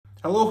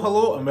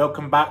Hello and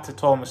welcome back to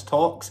Thomas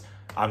Talks.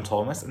 I'm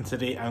Thomas and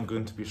today I'm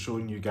going to be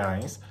showing you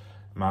guys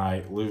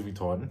my Louis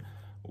Vuitton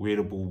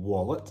wearable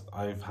wallet.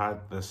 I've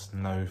had this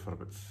now for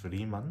about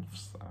 3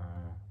 months,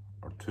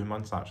 or 2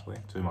 months actually,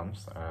 2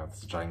 months. This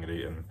is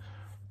January and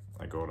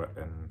I got it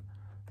in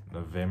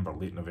November,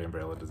 late November,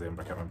 early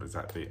December, I can't remember the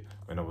exact date,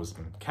 when I was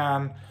in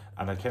Cannes,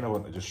 and I kind of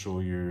want to just show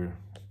you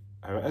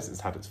how it is.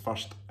 It's had its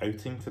first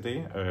outing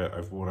today.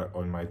 I've wore it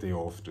on my day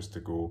off just to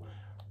go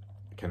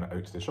kind of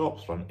out to the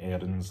shops, run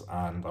errands,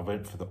 and I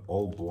went for the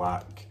all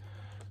black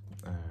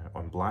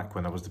on black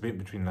when I was debating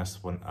between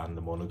this one and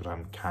the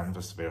monogram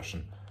canvas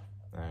version,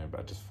 but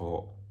I just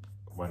thought,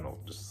 why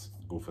not just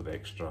go for the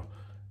extra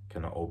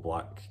kind of all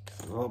black,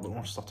 because it's a little bit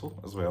more subtle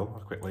as well.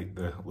 I quite like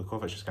the look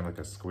of it. It's just kind of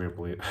like a square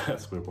blade,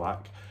 square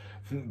black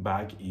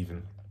bag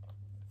even.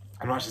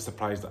 I'm actually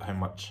surprised at how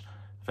much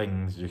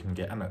things you can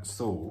get in it.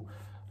 So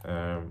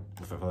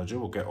without further ado,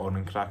 we'll get on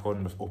and crack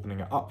on with opening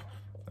it up.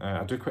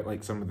 I do quite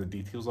like some of the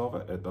details of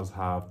it. It does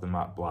have the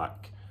matte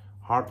black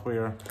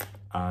hardware,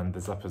 and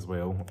the zip as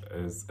well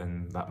is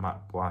in that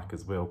matte black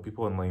as well.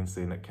 People online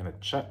saying it kind of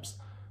chips.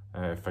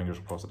 Fingers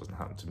crossed it doesn't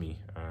happen to me,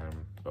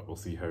 but we'll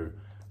see how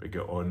we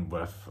get on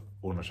with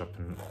ownership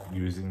and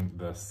using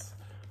this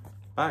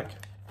bag.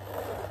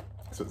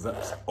 So it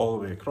zips all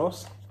the way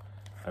across,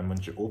 and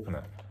once you open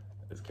it,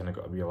 it's kind of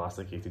got a wee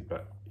elasticated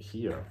bit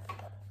here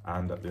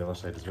and at the other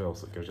side as well,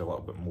 so it gives you a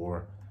little bit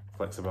more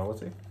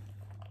flexibility.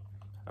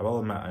 I will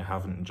admit I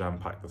haven't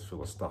jam-packed this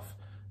full of stuff,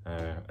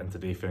 and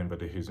today, for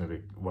anybody who's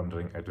maybe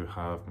wondering, I do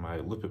have my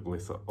Lupit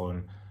bracelet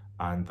on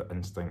and the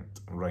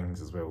Instinct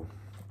rings as well,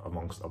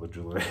 amongst other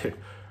jewellery.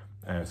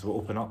 So we'll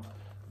open up,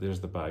 there's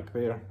the bag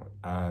there,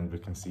 and we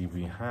can see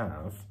we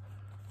have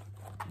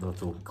the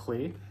little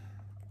clay,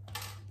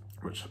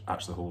 which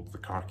actually holds the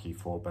car key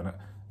fob in it,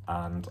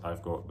 and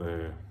I've got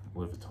the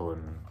Louis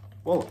Vuitton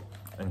wallet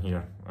in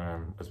here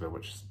as well,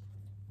 which is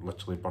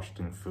literally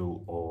bursting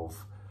full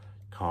of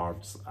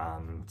cards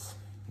and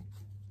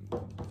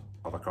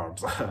other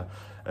cards.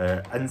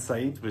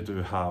 Inside we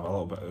do have a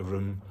little bit of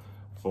room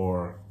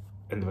for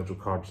individual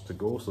cards to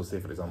go. So say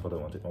for example I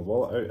don't want to take my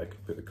wallet out, I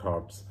could put the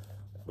cards,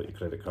 like your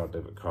credit card,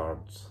 debit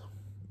cards,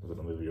 I don't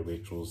know, maybe your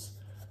Waitrose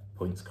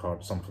points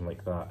card, something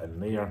like that in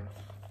there.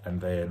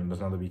 And then there's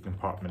another wee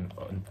compartment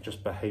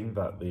just behind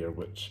that there,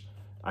 which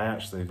I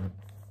actually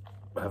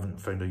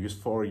haven't found a use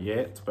for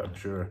yet, but I'm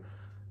sure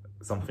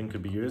something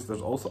could be used. There's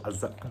also a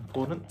zip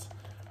component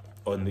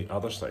on the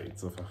other side,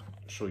 so if I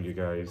show you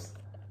guys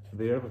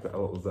there, we've got a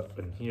little zip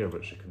in here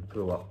which you can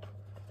pull up.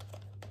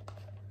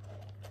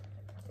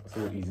 It's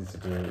so easy to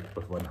do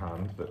with one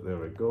hand, but there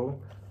we go.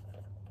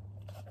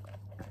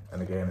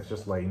 And again, it's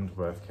just lined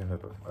with kind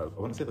of, I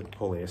wouldn't say like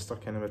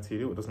polyester kind of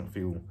material. It doesn't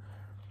feel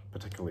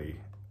particularly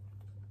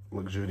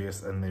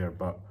luxurious in there,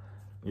 but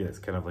yeah, it's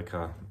kind of like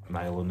a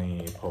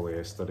nylon-y,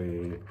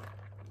 polyester-y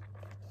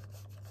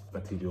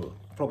material,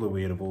 probably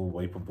wearable,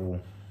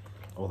 wipeable,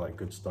 all that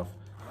good stuff.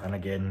 And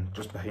again,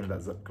 just behind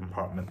that zip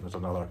compartment, there's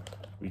another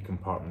wee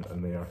compartment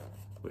in there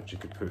which you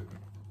could put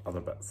other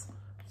bits.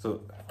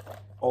 So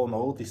all in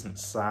all, decent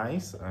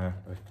size. I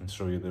can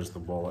show you there's the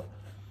wallet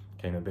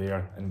kind of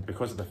there, and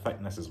because of the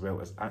thickness as well,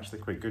 it's actually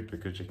quite good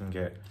because you can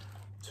get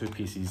 2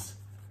 pieces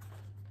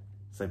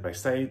side by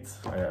side.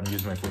 I'm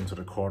using my phone to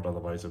record,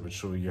 otherwise I would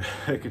show you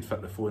I could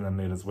fit the phone in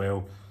there as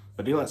well.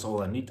 But really that's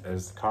all I need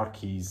is car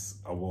keys,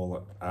 a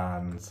wallet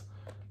and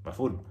my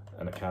phone,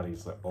 and it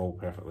carries it all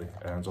perfectly.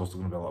 And there's also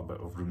going to be a little bit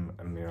of room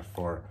in there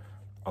for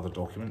other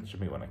documents you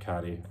might want to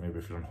carry, maybe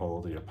if you're on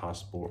holiday, your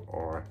passport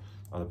or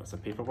other bits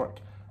of paperwork.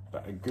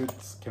 But a good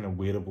kind of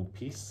wearable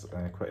piece,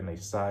 quite a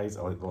nice size.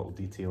 I like the little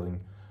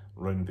detailing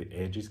around the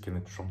edges, kind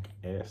of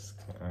trunk-esque.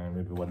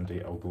 Maybe one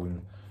day I'll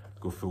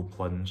go full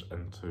plunge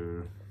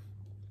into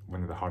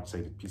one of the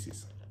hard-sided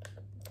pieces.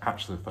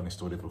 Actually, a funny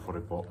story, before I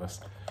bought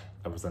this,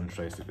 I was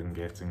interested in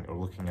getting or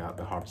looking at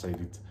the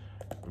hard-sided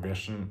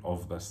version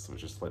of this,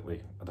 which is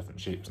slightly a different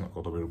shape. It's not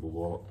called a wearable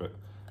wallet, but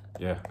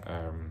yeah,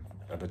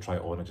 I did try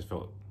it on. I just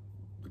felt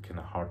the kind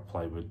of hard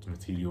plywood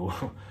material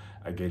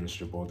against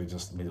your body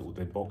just made it look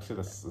dead boxy.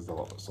 This is a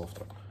little bit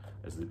softer,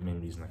 is the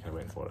main reason I kind of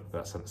went for it.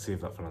 But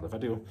save that for another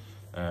video.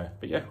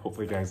 But yeah,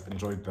 hopefully you guys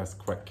enjoyed this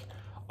quick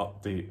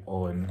update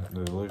on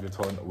the Louis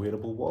Vuitton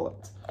wearable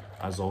wallet.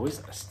 As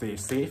always, stay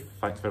safe.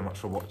 Thanks very much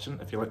for watching.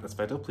 If you like this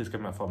video, please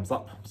give me a thumbs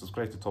up.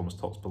 Subscribe to Thomas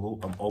Talks below.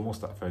 I'm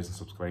almost at 1,000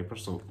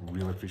 subscribers, so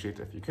really appreciate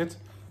it if you could.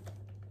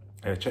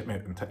 Check me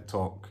out on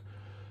TikTok,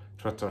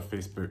 Twitter,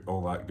 Facebook,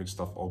 all that good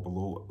stuff all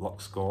below.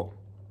 Luck Scott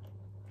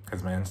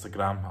is my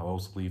Instagram. I'll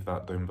also leave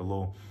that down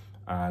below.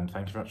 And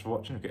thank you very much for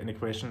watching. If you get any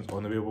questions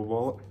on the wearable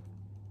wallet,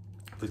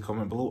 please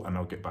comment below and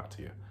I'll get back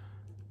to you.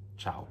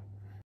 Ciao.